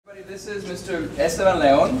This is Mr. Esteban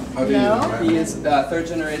Leon. How do you do, right? He is third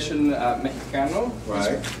generation Mexicano.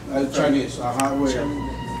 Right. Chinese. Where?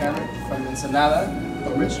 Mexicano from Ensenada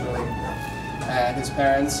originally. And his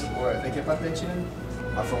parents were, ¿de qué parte de Chile?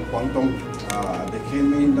 From Guangdong. They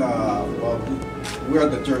came in, well, we are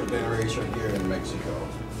the third generation here in Mexico.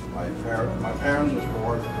 My parents was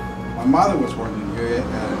born, my mother was born in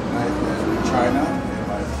China, and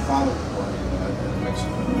my father was born in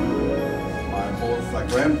Mexico. Both my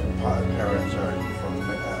grandparents are from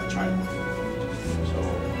China, so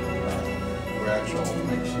we're actual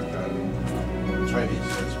Mexican Chinese,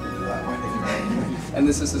 let's put it that way. And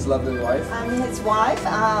this is his lovely wife? I'm his wife,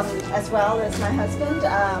 as well as my husband.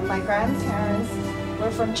 My grandparents were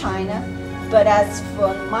from China, but as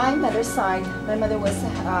for my mother's side, my mother was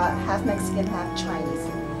half Mexican, half Chinese.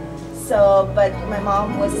 So, but my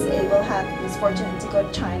mom was fortunate to go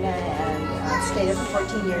to China and stayed there for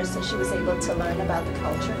 14 years, so she was able to learn about the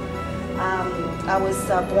culture. I was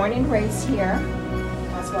born and raised here,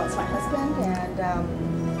 as well as my husband, and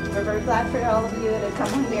we're very glad for all of you to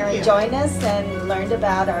come here and join us and learn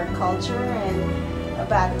about our culture and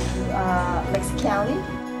about Mexicali.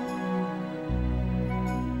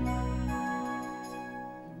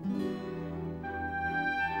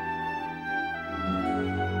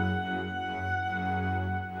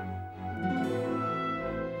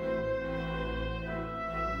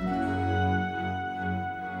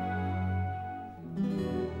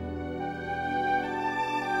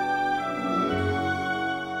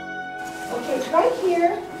 Okay, right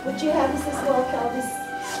here, what you have is this well called these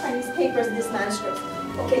Chinese papers, these manuscripts.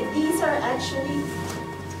 Okay, these are actually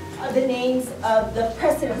the names of the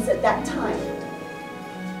presidents at that time.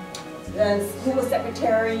 Who was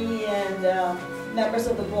secretary and members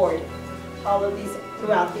of the board. All of these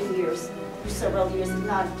throughout the years, for several years,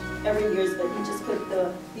 not every year, but he just put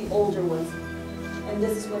the older ones. And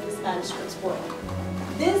this is what these manuscripts were.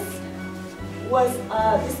 This was,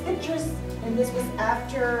 these pictures, and this was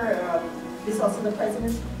after, this is also the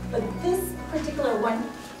president, but this particular one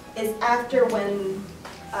is after when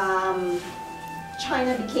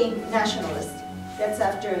China became nationalist. That's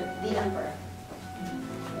after the emperor.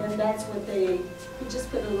 And that's what we just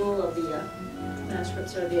put a little of the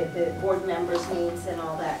manuscripts or the board members' names and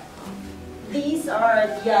all that. These are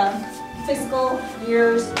the fiscal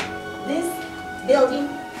years. This building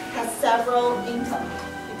has several income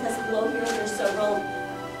because below here there's several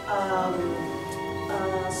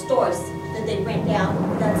stores that they rent out.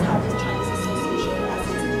 That's how the Chinese Association has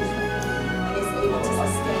its movement and is able to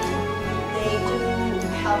sustain. They do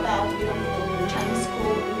help out in the Chinese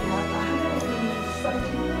school. We have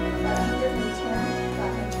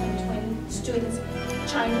 120 students,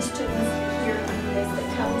 Chinese students here that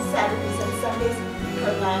come Saturdays and Sundays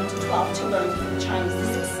from 9 to 12 to learn Chinese.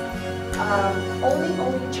 This is only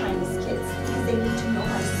Chinese kids because they need to know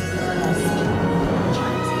how to speak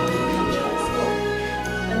Chinese school.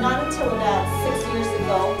 But not until about 6 years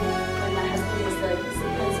ago, when my husband was the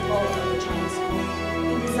principal of the Chinese school,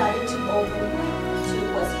 he decided to open two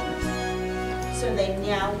Westerners. So they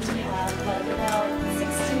now have like about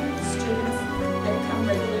 16 students that come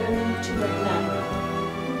regularly to learn Mandarin.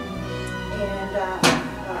 And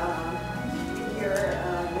here,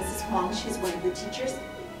 Mrs. Huang, she's one of the teachers.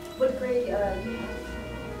 What grade you have?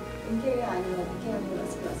 ¿En qué año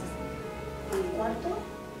las clases? ¿En cuarto?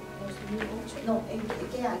 No, ¿en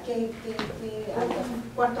qué año?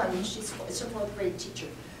 Cuarto año, she's a fourth grade teacher.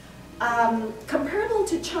 Comparable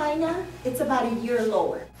to China, it's about a year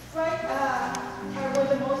lower. Right, were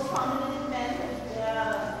the most prominent men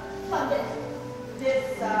that funded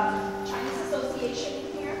this Chinese Association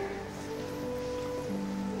here.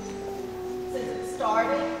 Since it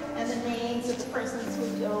started, and the names of the persons who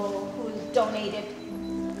donated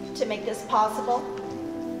to make this possible.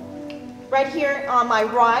 Right here on my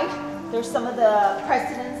right, there's some of the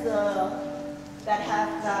presidents that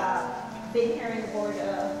have been here in the board,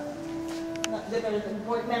 that are the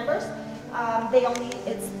board members.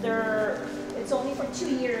 It's only for 2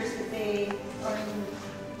 years that they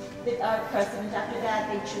are president. After that,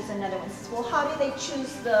 they choose another one. Well, how do they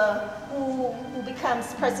choose who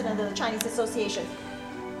becomes president of the Chinese Association?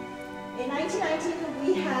 In 1919,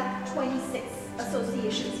 we had 26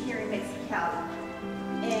 associations here in Mexicali,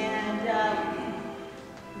 and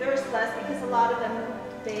there's less because a lot of them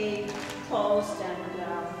they closed, and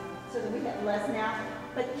so that we have less now.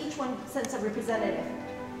 But each one sends a representative,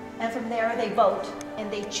 and from there they vote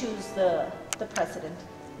and they choose the president.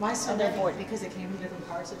 Why so many? Board? Because they came from different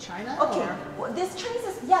parts of China? Okay, well, this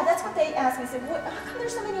Chinese, yeah, that's what they asked me. They said, how come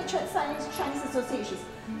there's so many Chinese associations?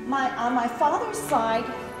 On my father's side,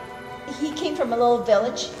 he came from a little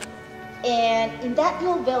village And in that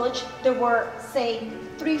little village, there were, say,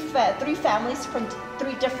 three families from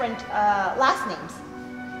three different last names.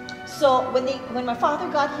 So when my father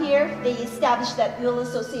got here, they established that little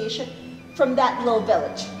association from that little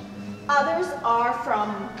village. Others are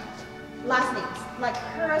from last names. Like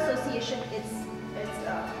her association, it's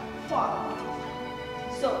father.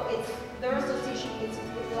 So it's their association. It's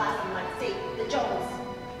with last name, like say the Jones,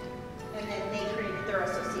 and then they created their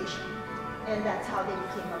association, and that's how they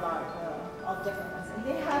became a lot of different ones. And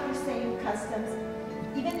they have the same customs,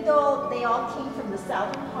 even though they all came from the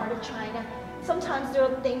southern part of China. Sometimes there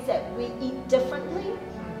are things that we eat differently,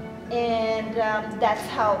 and that's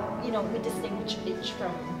how we distinguish each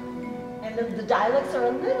from. And the dialects are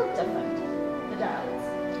a little different. The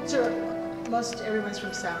dialects. So most everyone's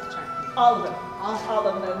from South China. All of them. All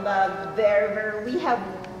of them. Very. We have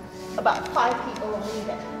about 5 people only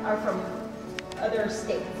that are from other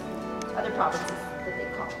states, other provinces that they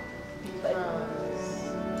call. But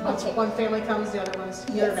Once one family comes, the other one's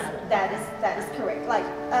hear about it. That is correct. Like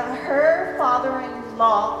her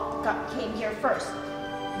father-in-law came here first.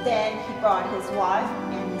 Then he brought his wife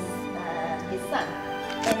and his son.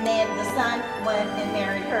 And then the son went and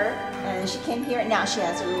married her, and she came here, and now she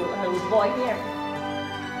has her little boy here.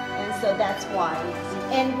 And so that's why.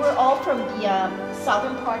 And we're all from the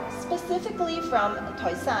southern part, specifically from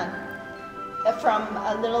Toisan, from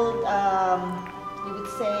a little, you would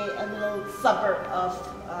say, a little suburb of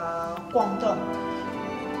Guangdong.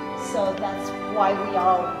 So that's why we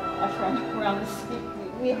all are from around the state.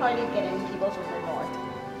 We hardly get any people from the north.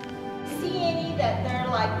 See any that they're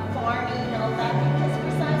like farming and all that, because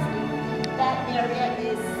precisely that area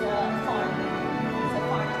is farming. It's a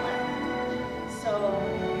farmland. So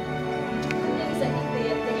the things I think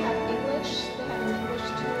they have English. They have English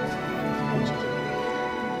too. Which you can read.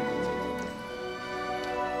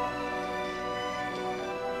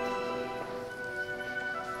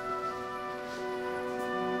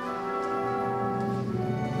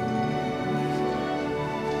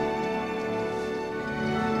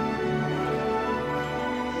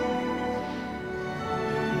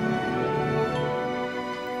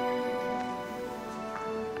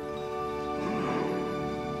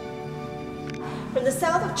 For the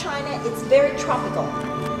south of China, it's very tropical.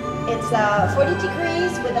 It's 40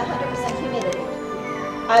 degrees with 100% humidity.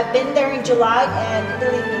 I've been there in July, and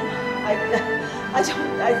believe me, I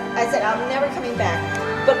said I'm never coming back.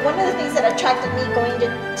 But one of the things that attracted me going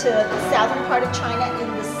to the southern part of China in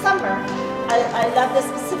the summer, I love this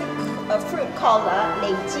specific fruit called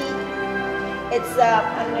leiji. It's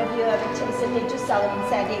I don't know if you ever tasted. They do sell it in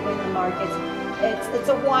San Diego in the markets. It's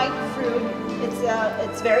a white fruit.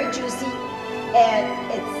 It's very juicy. And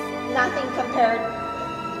it's nothing compared,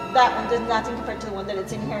 that one does nothing compared to the one that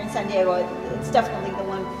it's in here in San Diego. It's definitely the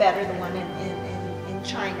one better, the one in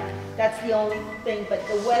China. That's the only thing, but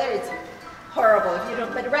the weather is horrible. If you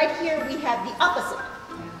don't, but right here we have the opposite.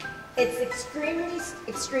 It's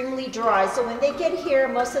extremely dry. So when they get here,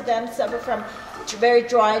 most of them suffer from very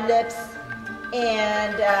dry lips,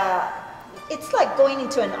 and it's like going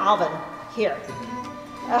into an oven here.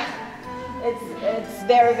 It's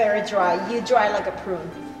very dry. You dry like a prune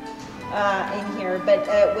in here. But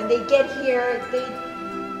when they get here,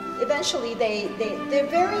 eventually they're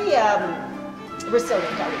very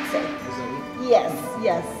resilient, I would say.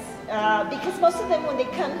 Yes. Because most of them, when they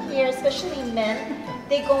come here, especially men,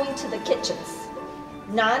 they go into the kitchens.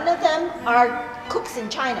 None of them are cooks in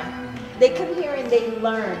China. They come here and they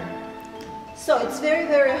learn. So it's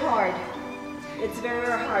very hard. It's very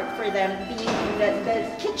hard for them, being the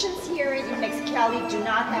kitchens here in Mexicali do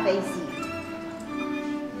not have AC.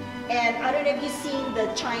 And I don't know if you've seen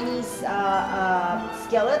the Chinese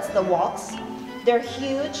skillets, the woks. They're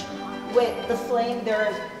huge with the flame.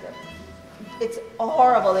 It's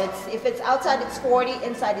horrible. If it's outside, it's 40.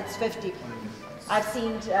 Inside, it's 50. I've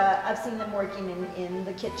seen them working in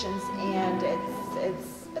the kitchens, and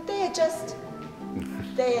but they adjust.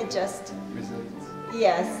 Resilience.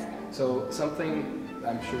 Yes. So something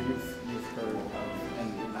I'm sure you've heard of,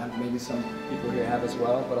 and maybe some people here have as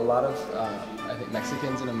well, but a lot of, I think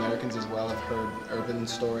Mexicans and Americans as well have heard urban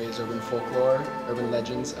stories, urban folklore, urban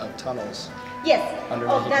legends of tunnels. Yes. Under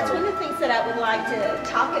That's one of the things that I would like to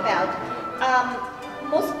talk about.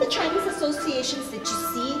 Most of the Chinese associations that you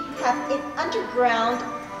see have underground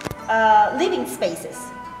living spaces.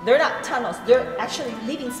 They're not tunnels, they're actually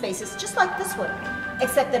living spaces, just like this one,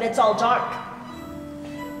 except that it's all dark.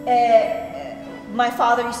 My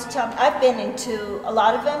father used to tell me, I've been into a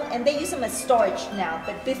lot of them, and they use them as storage now,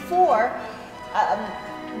 but before,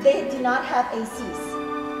 they did not have ACs,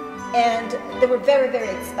 and they were very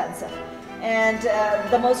expensive. And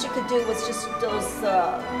the most you could do was just those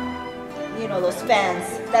you know, those fans.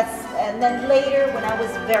 And then later, when I was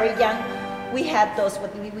very young, we had those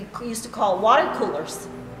what we used to call water coolers.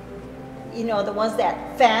 You know, the ones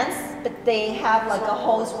that fans, but they have like a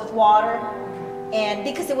hose with water. And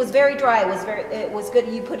because it was very dry, it was good.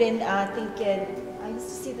 You put in, I think, I used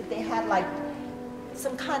to see that they had like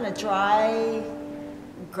some kind of dry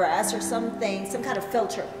grass or something, some kind of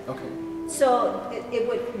filter. Okay. So it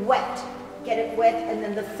would get it wet, and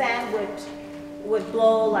then the fan would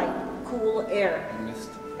blow like cool air. And mist.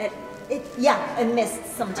 And mist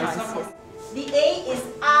sometimes. Yes. The A is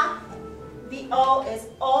A, the O is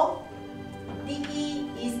O, the E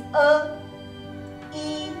is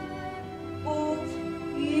E, U,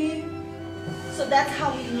 U. So that's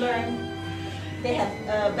how we learn. They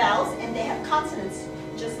have vowels and they have consonants,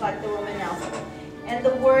 just like the Roman alphabet. And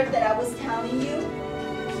the word that I was telling you,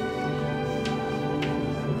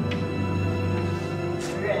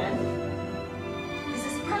 ren, this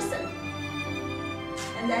is person.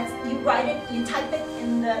 And that's, you write it, you type it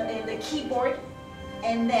in the keyboard,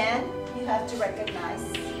 and then you have to recognize.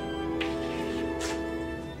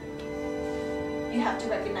 You have to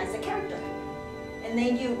recognize the character. And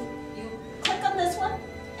then you click on this one,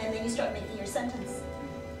 and then you start making your sentence.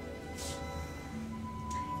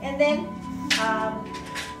 And then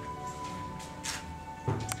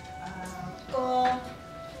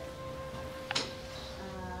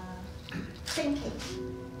thinking.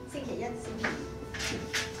 Yes, thinking.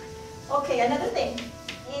 Okay, another thing.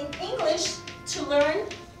 In English, to learn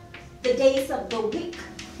the days of the week,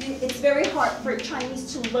 it's very hard for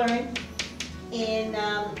Chinese to learn in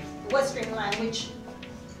Western language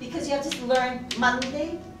because you have to learn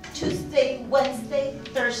Monday, Tuesday, Wednesday,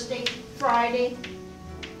 Thursday, Friday,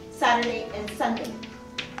 Saturday, and Sunday.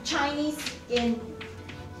 Chinese, in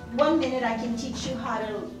 1 minute, I can teach you how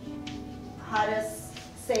to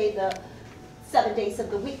say the 7 days of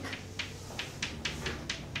the week.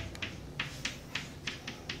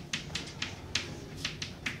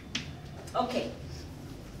 Okay.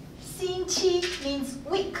 星期 means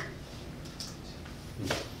week.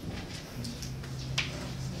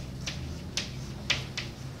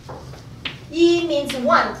 Yi means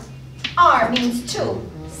one. R means two.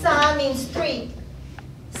 San means three.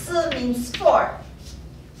 Si means four.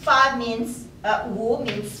 Five means, wu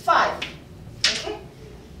means five. Okay?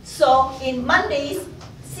 So in Mondays,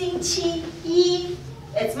 星期一,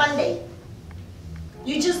 it's Monday.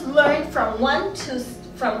 You just learn from 1 to 6,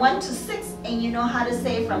 and you know how to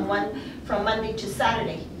say from Monday to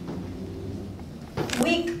Saturday.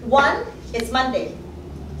 Week 1 is Monday.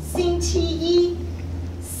 星期一,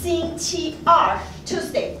 星期二,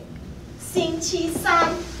 Tuesday. 星期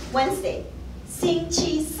三, Wednesday. 星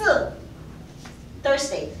期四,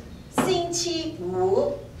 Thursday. 星期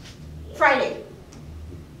五, Friday.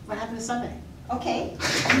 What happened to Sunday? Okay.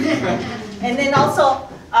 And then also,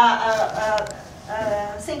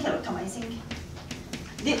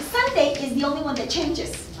 the Sunday is the only one that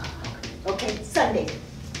changes. Okay, Sunday.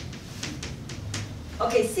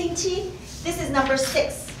 Okay, 星期, this is number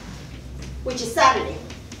 6, which is Saturday.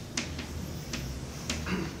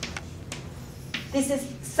 This is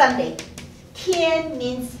Sunday. 天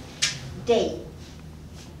means day.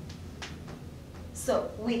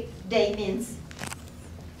 So weekday means,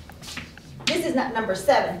 this is not number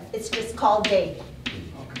 7, it's just called day.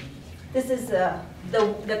 This is the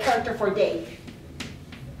character for day.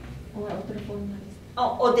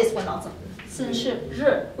 Oh, this one also. 是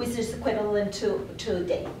日, which is equivalent to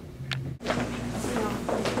day.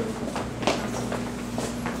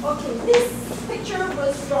 Okay, this picture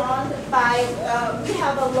was drawn by, we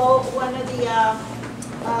have one of the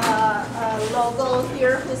logo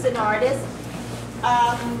here who's an artist.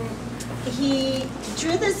 He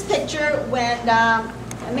drew this picture when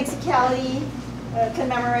Mexicali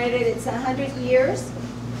commemorated its 100 years.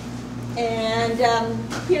 And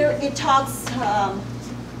here it talks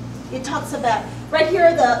about, right here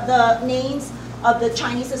are the names of the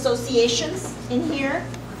Chinese associations in here.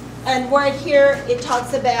 And right here it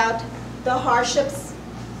talks about the hardships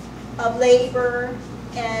of labor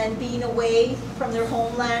and being away from their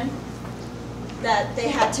homeland that they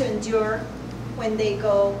had to endure when they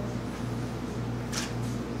go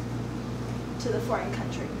to the foreign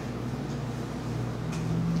country.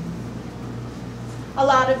 A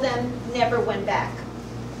lot of them never went back.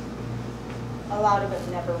 A lot of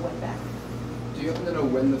them never went back. Do you happen to know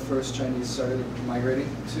when the first Chinese started migrating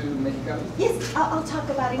to Mexicali? Yes, I'll talk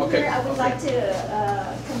about it Okay, here. I would like to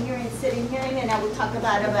come here and sit in here, and I will talk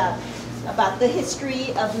about the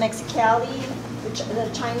history of Mexicali, the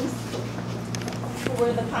Chinese who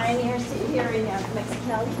were the pioneers here in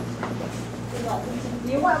Mexicali. You're welcome.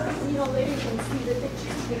 You're welcome. You know, later you can see the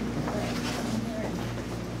pictures.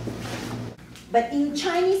 But in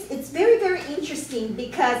Chinese, it's very, very interesting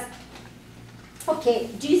because, okay,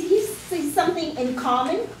 do you see something in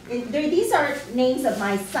common? These are names of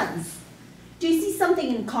my sons. Do you see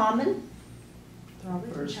something in common?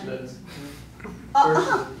 First, let's.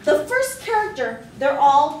 The first character, they're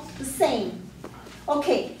all the same.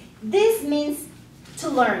 Okay, this means to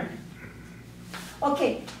learn.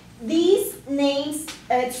 Okay, these names,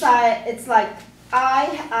 it's like I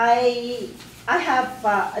have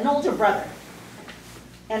an older brother,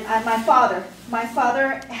 and my father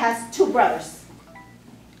has two brothers,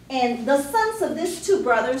 and the sons of these two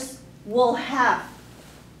brothers will have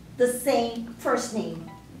the same first name.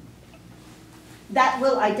 That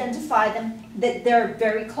will identify them that they're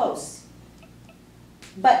very close.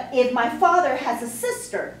 But if my father has a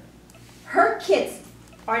sister, her kids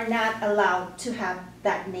are not allowed to have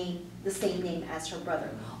that name, the same name as her brother.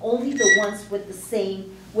 Only the ones with the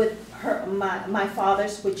same, with her, my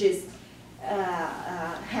father's, which is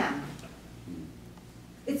Ham.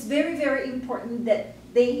 It's very, very important that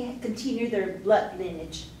they continue their blood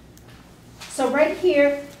lineage. So right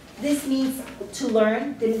here, this means to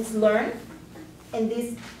learn, this means learn, and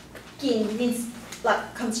this king means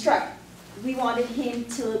like construct. We wanted him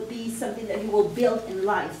to be something that he will build in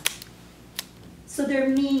life. So their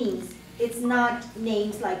meanings, it's not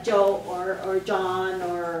names like Joe or John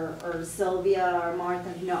or Sylvia or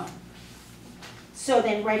Martha, no. So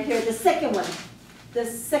then right here, the second one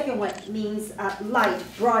means light,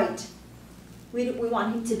 bright. We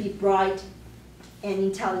want him to be bright and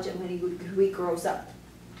intelligent when he grows up.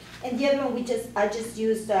 And the other one, I just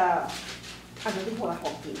used, okay.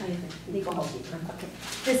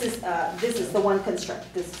 This is the one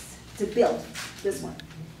construct, this to build, this one.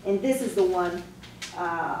 And this is the one,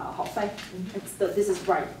 this is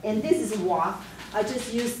bright. And this is Hua. I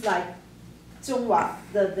just used like Zhonghua,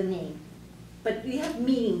 the name. But we have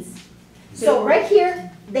meanings. So right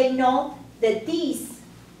here, they know that these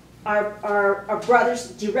are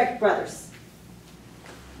brothers, direct brothers.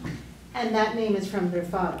 And that name is from their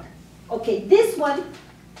father. Okay, this one,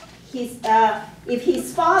 if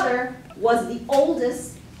his father was the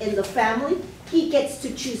oldest in the family, he gets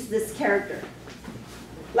to choose this character.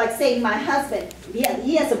 Like say my husband,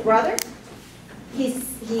 he has a brother.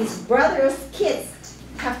 His brother's kids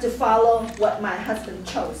have to follow what my husband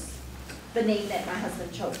chose, the name that my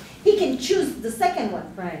husband chose. He can choose the second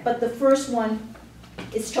one, right, but the first one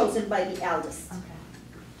is chosen by the eldest. Okay.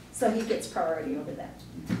 So he gets priority over that.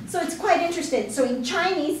 So it's quite interesting. So in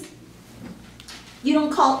Chinese, you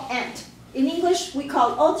don't call aunt. In English, we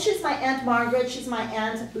call, oh, she's my Aunt Margaret, she's my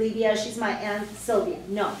Aunt Lydia, she's my Aunt Sylvia.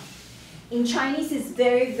 No. In Chinese, it's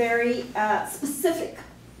very, very specific.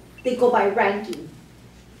 They go by ranking.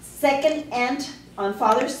 Second aunt on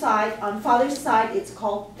father's side. On father's side, it's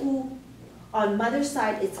called Gu. On mother's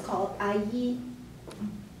side, it's called Ai.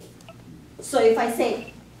 So if I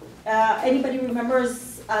say, anybody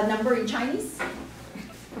remembers a number in Chinese?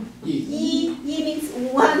 Yi. Yi means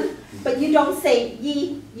one, but you don't say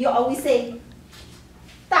yi. You always say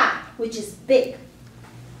da, which is big.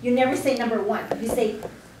 You never say number one. You say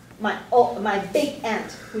my big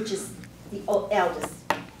aunt, which is the eldest.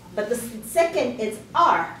 But the second is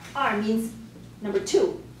R. R means number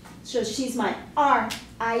two. So she's my R,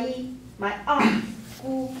 Ai, my R,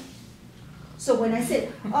 Gu. So when I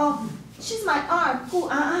said, oh, she's my R, Gu,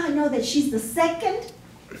 I know that she's the second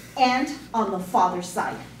aunt on the father's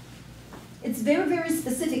side. It's very, very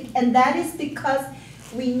specific, and that is because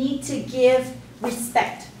we need to give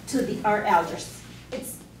respect to our elders.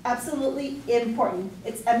 It's absolutely important.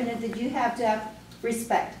 It's eminent that you have to have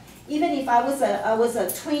respect. Even if I was a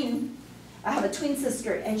twin, I have a twin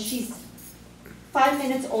sister, and she's 5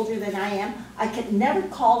 minutes older than I am, I can never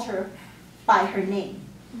call her by her name.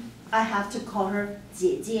 I have to call her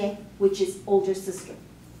姐姐, which is older sister.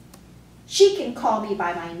 She can call me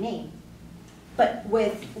by my name. But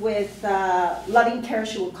with loving care,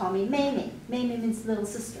 she will call me Mei Mei. Mei Mei means little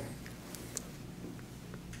sister.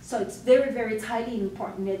 So it's very, very tightly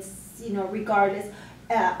important. It's, regardless,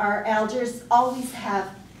 our elders always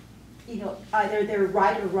have, either they're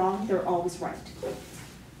right or wrong, they're always right.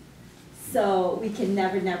 So we can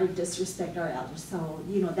never, never disrespect our elders. So,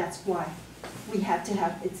 that's why we have to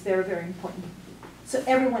have, it's very, very important. So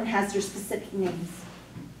everyone has their specific names.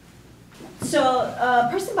 So a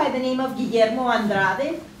person by the name of Guillermo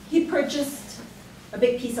Andrade, he purchased a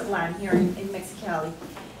big piece of land here in Mexicali.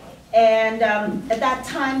 And at that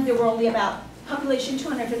time, there were only about population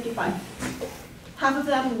 255. Half of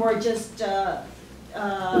them were just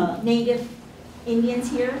native Indians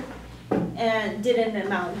here, and didn't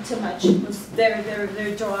amount to much. It was very, very,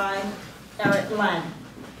 very dry, arid land.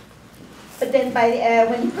 But then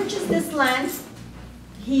when he purchased this land,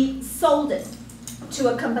 he sold it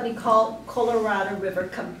to a company called Colorado River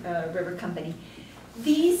Company.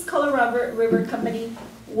 These Colorado River Company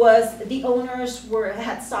the owners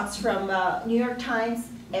had stocks from New York Times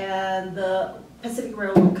and the Pacific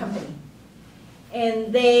Railroad Company.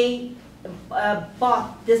 And they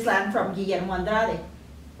bought this land from Guillermo Andrade.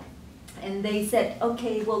 And they said,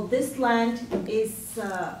 okay, well, this land is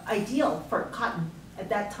ideal for cotton. At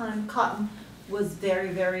that time, cotton was very,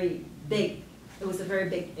 very big. It was a very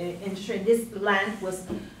big industry. And this land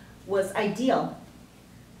was ideal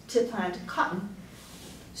to plant cotton.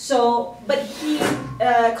 So, but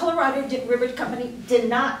Colorado River Company did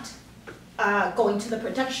not go into the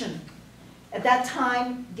production. At that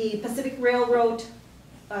time, the Pacific Railroad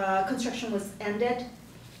construction was ended.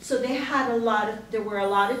 So they had there were a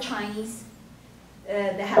lot of Chinese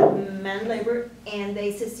that had man labor, and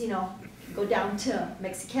they says, go down to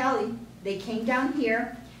Mexicali. They came down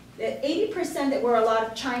here. 80% that were a lot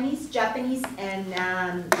of Chinese, Japanese, and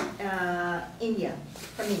Indians.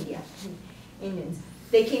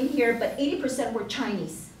 They came here, but 80% were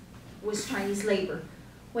Chinese, was Chinese labor.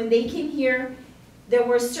 When they came here, there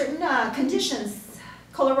were certain conditions.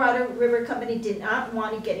 Colorado River Company did not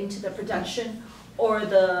want to get into the production or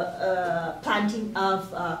the planting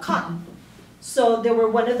of cotton. So there were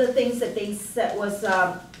one of the things that they said was,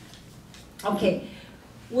 okay,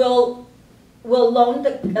 we'll loan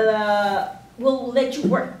we'll let you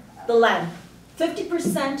work the land.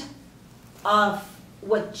 50% of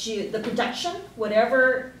the production,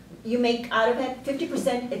 whatever you make out of it,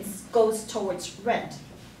 50% goes towards rent.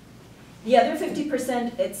 The other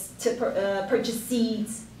 50% it's to purchase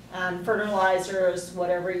seeds, fertilizers,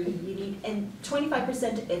 whatever you need, and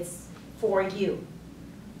 25% it's for you.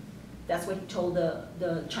 That's what he told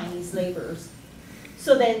the Chinese laborers.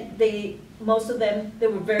 So then most of them, they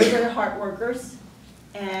were very, very hard workers,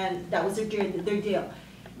 and that was their deal.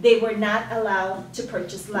 They were not allowed to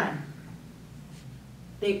purchase land.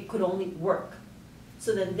 They could only work.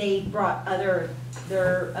 So then they brought their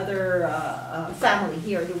other family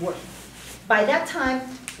here to work. By that time,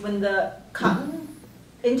 when the cotton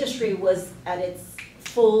industry was at its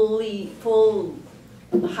full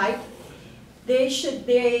height,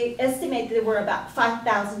 they estimate there were about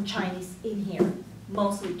 5,000 Chinese in here,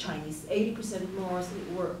 mostly Chinese. 80% mostly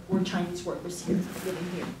were Chinese workers here, living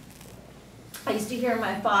here. I used to hear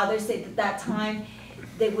my father say that at that time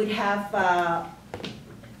they would have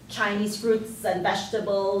Chinese fruits and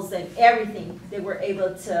vegetables and everything. They were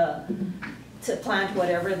able to plant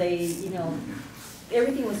whatever they,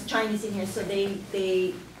 everything was Chinese in here. So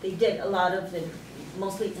they did a lot of it,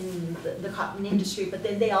 mostly in the cotton industry. But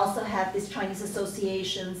then they also have these Chinese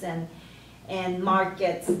associations and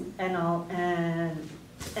markets and all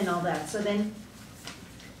that. So then,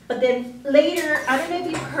 but then later, I don't know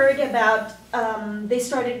if you've heard about. They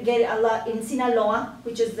started getting a lot in Sinaloa,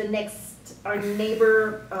 which is our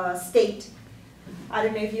neighbor state. I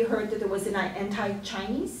don't know if you heard that there was an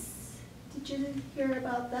anti-Chinese. Did you hear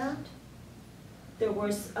about that? There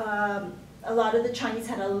was a lot of the Chinese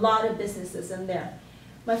had a lot of businesses in there.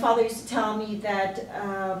 My father used to tell me that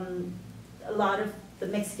a lot of the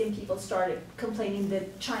Mexican people started complaining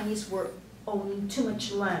that Chinese were owning too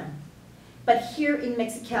much land. But here in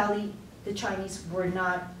Mexicali, the Chinese were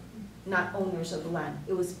not owners of the land.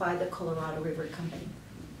 It was by the Colorado River Company.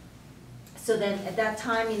 So then at that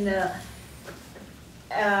time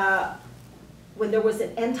when there was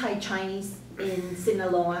an anti-Chinese in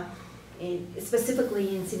Sinaloa,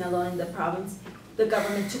 specifically in Sinaloa in the province, the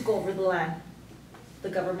government took over the land.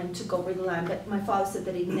 But my father said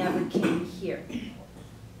that it never came here.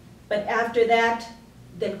 But after that,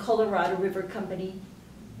 then Colorado River Company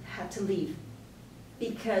had to leave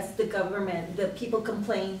because the people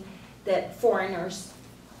complained that foreigners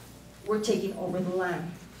were taking over the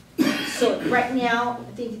land. So right now,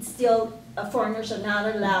 I think it's still, foreigners are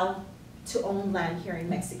not allowed to own land here in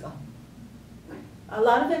Mexico. A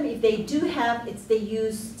lot of them, if they do have, they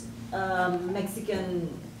used Mexican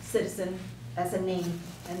citizen as a name,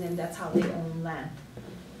 and then that's how they own land.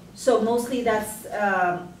 So mostly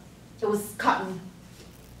it was cotton.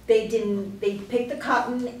 They picked the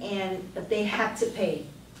cotton, but they had to pay.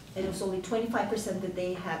 And it was only 25% that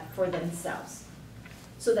they had for themselves.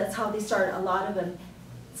 So that's how they started, a lot of them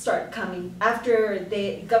start coming. After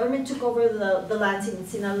the government took over the lands in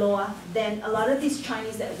Sinaloa, then a lot of these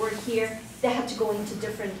Chinese that work here, they had to go into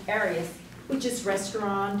different areas, which is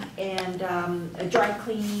restaurant and a dry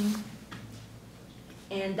cleaning,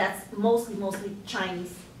 and that's mostly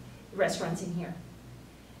Chinese restaurants in here.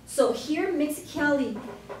 So here in Mexicali,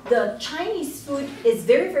 the Chinese food is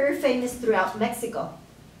very, very famous throughout Mexico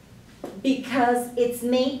because it's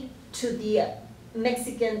made to the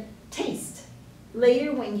Mexican taste.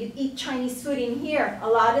 Later, when you eat Chinese food in here, a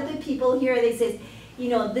lot of the people here, they say, you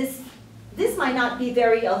know, this might not be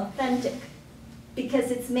very authentic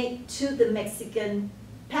because it's made to the Mexican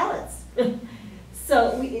palates.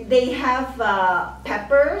 So they have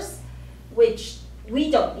peppers, which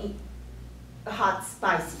we don't eat hot,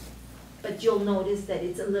 spicy, but you'll notice that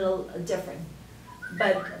it's a little different.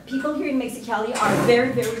 But people here in Mexicali are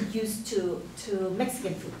very, very used to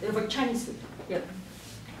Mexican food, or Chinese food. Yep.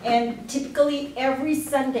 And typically every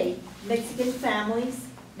Sunday, Mexican families,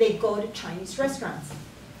 they go to Chinese restaurants.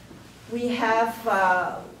 We have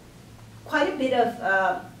quite a bit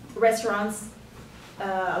of restaurants,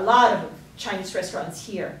 a lot of Chinese restaurants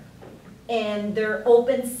here. And they're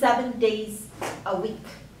open 7 days a week.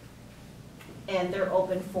 And they're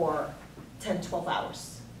open for 10, 12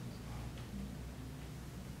 hours.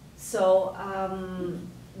 So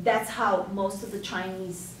that's how most of the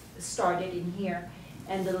Chinese started in here.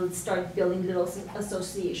 And they'll start building little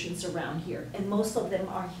associations around here. And most of them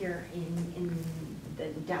are here in the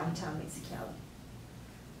downtown Mexicali.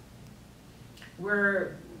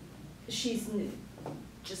 Where she's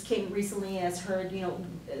just came recently as heard, you know,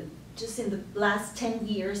 just in the last 10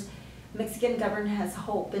 years, Mexican government has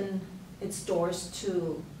opened its doors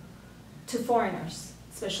to foreigners,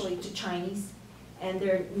 especially to Chinese. And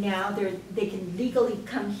they can legally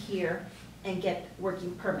come here and get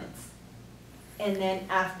working permits. And then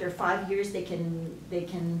after 5 years, they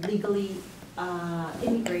can legally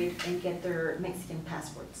immigrate and get their Mexican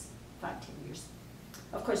passports, 5, 10 years.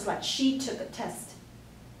 Of course, like she took a test.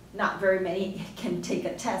 Not very many can take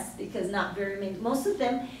a test because not very many, most of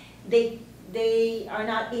them, they are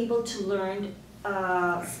not able to learn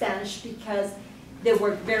Spanish because they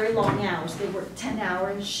work very long hours. They work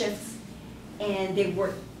 10-hour shifts and they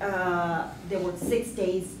work 6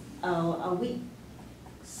 days a week.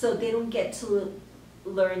 So they don't get to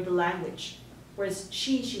learn the language. Whereas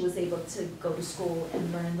she was able to go to school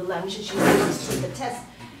and learn the language, and she was able to take the test.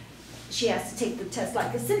 She has to take the test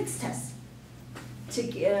like a civics test to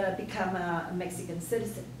become a Mexican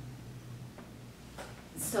citizen.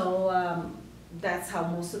 So that's how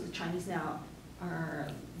most of the Chinese now are.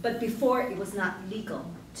 But before it was not legal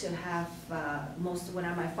to have when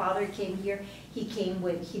my father came here,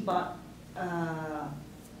 he bought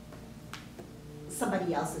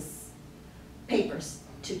somebody else's papers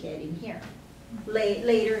to get in here.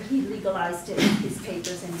 Later, he legalized his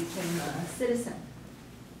papers and became a citizen.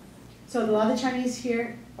 So a lot of Chinese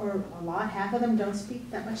here, or half of them don't speak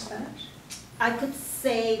that much Spanish? I could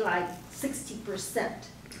say like 60%.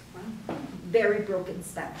 Very broken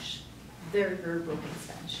Spanish. Very, very broken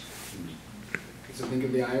Spanish. So think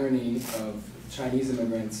of the irony of Chinese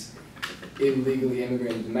immigrants illegally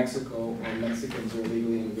immigrating to Mexico, or Mexicans are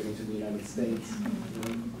illegally immigrating to the United States.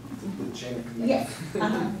 The chain of command. Yes.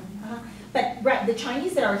 But right, the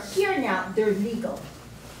Chinese that are here now, they're legal.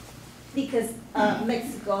 Because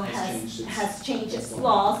Mexico has changed its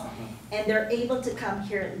laws, and they're able to come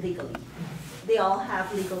here legally. They all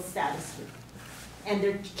have legal status here. And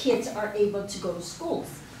their kids are able to go to schools,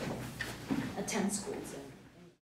 attend schools.